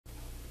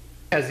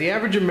As the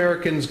average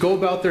Americans go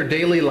about their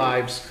daily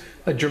lives,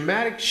 a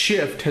dramatic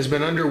shift has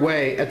been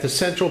underway at the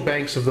central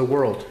banks of the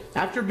world.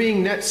 After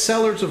being net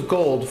sellers of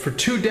gold for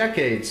 2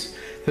 decades,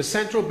 the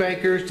central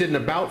bankers did an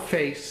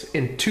about-face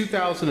in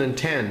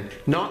 2010,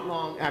 not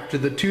long after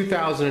the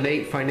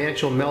 2008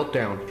 financial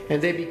meltdown, and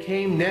they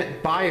became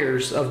net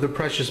buyers of the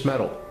precious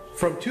metal.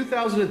 From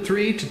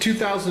 2003 to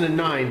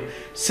 2009,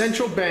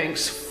 central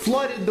banks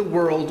flooded the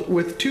world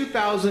with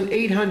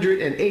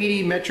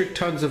 2,880 metric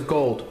tons of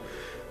gold.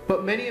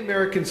 But many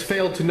Americans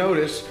failed to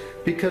notice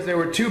because they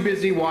were too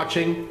busy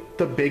watching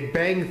The Big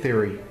Bang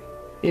Theory.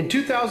 In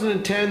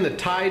 2010, the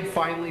tide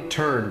finally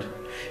turned,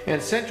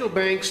 and central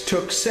banks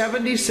took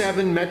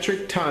 77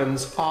 metric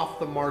tons off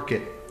the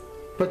market.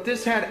 But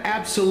this had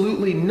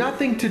absolutely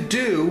nothing to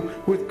do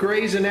with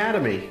Grey's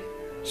Anatomy,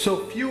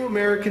 so few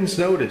Americans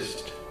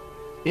noticed.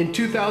 In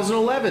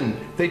 2011,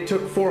 they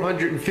took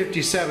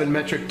 457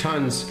 metric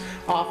tons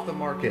off the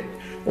market,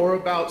 or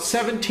about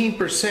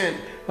 17%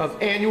 of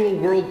annual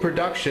world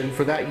production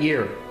for that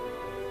year.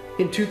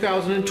 In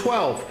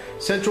 2012,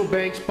 central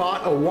banks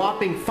bought a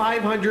whopping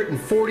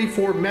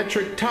 544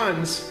 metric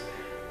tons.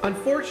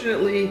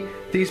 Unfortunately,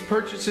 these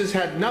purchases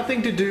had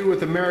nothing to do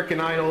with American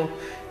Idol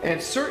and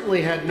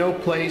certainly had no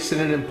place in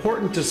an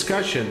important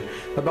discussion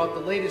about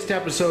the latest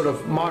episode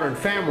of Modern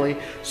Family,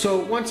 so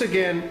once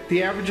again,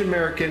 the average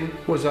American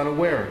was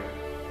unaware.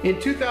 In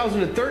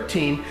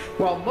 2013,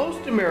 while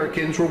most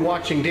Americans were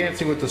watching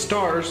Dancing with the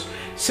Stars,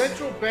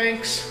 central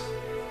banks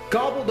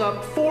gobbled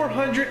up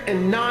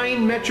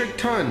 409 metric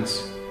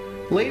tons.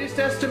 Latest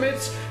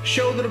estimates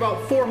show that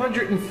about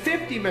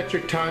 450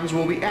 metric tons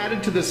will be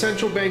added to the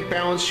central bank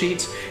balance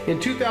sheets in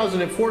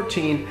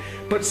 2014,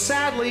 but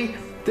sadly,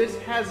 this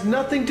has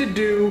nothing to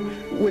do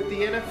with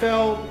the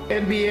NFL,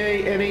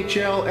 NBA,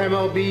 NHL,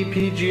 MLB,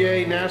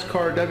 PGA,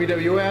 NASCAR,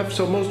 WWF,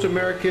 so most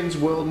Americans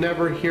will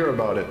never hear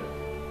about it.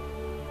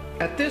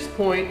 At this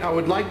point, I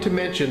would like to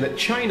mention that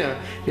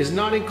China is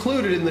not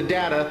included in the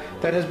data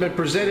that has been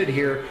presented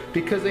here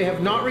because they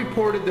have not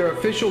reported their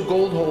official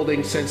gold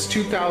holdings since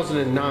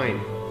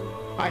 2009.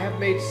 I have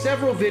made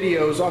several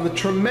videos on the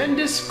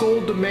tremendous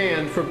gold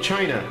demand from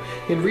China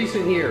in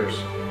recent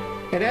years,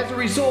 and as a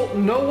result,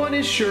 no one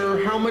is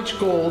sure how much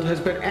gold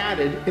has been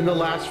added in the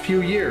last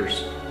few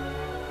years.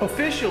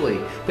 Officially,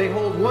 they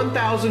hold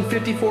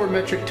 1,054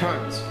 metric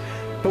tons.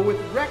 But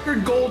with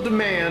record gold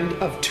demand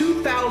of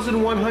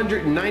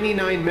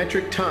 2,199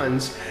 metric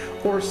tons,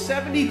 or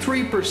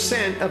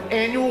 73% of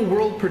annual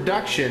world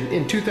production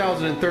in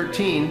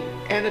 2013,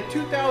 and a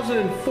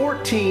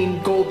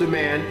 2014 gold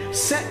demand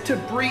set to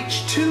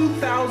breach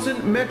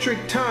 2,000 metric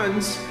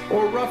tons,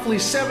 or roughly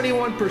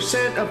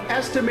 71% of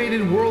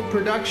estimated world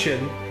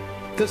production,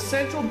 the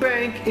central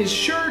bank is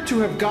sure to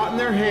have gotten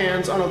their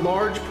hands on a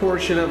large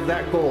portion of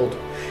that gold,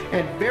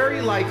 and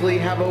very likely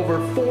have over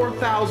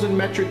 4,000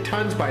 metric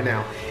tons by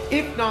now,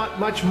 if not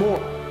much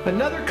more.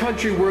 Another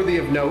country worthy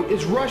of note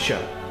is Russia.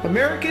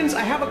 Americans,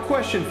 I have a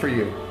question for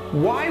you.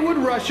 Why would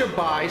Russia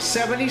buy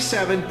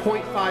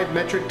 77.5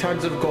 metric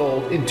tons of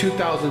gold in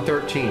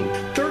 2013,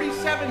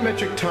 37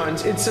 metric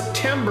tons in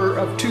September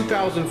of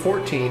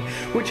 2014,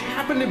 which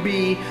happened to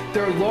be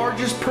their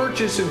largest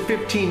purchase in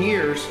 15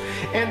 years,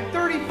 and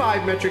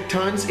 35 metric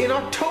tons in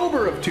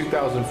October of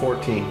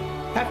 2014?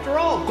 After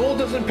all, gold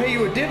doesn't pay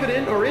you a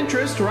dividend or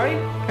interest, right?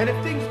 And if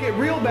things get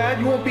real bad,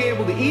 you won't be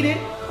able to eat it.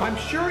 I'm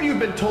sure you've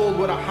been told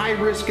what a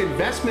high-risk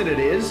investment it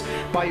is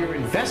by your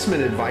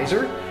investment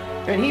advisor,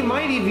 and he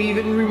might have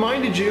even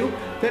reminded you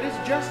that it's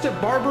just a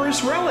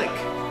barbarous relic,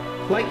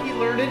 like he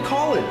learned in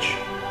college.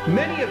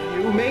 Many of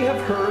you may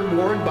have heard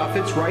Warren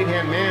Buffett's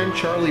right-hand man,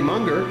 Charlie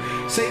Munger,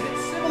 say that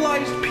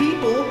civilized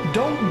people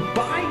don't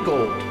buy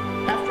gold.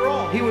 After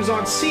all, he was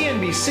on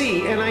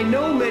CNBC, and I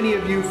know many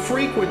of you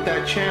frequent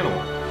that channel.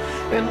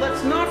 And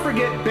let's not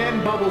forget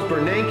Ben Bubbles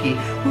Bernanke,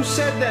 who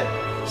said that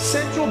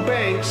central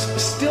banks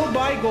still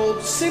buy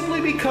gold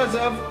simply because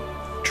of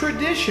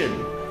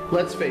tradition.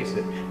 Let's face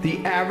it,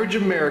 the average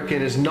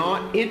American is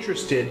not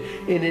interested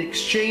in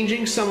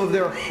exchanging some of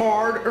their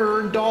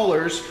hard-earned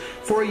dollars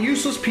for a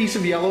useless piece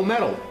of yellow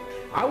metal.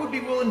 I would be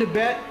willing to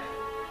bet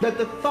that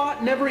the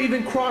thought never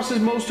even crosses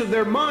most of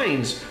their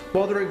minds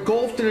while they're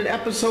engulfed in an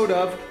episode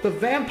of The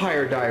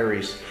Vampire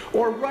Diaries,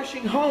 or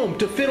rushing home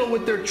to fiddle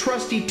with their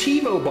trusty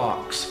TiVo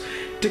box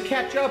to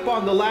catch up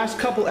on the last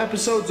couple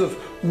episodes of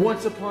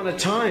Once Upon a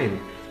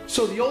Time.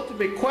 So the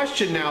ultimate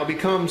question now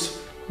becomes,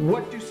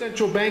 what do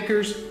central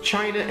bankers,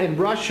 China and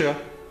Russia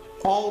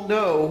all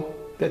know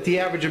that the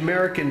average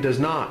American does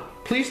not?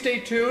 Please stay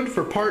tuned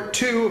for part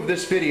 2 of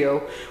this video,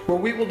 where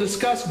we will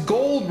discuss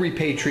gold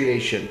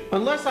repatriation.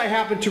 Unless I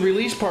happen to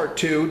release part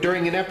 2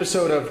 during an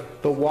episode of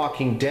The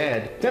Walking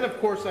Dead, then of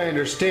course I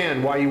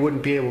understand why you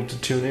wouldn't be able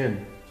to tune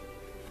in.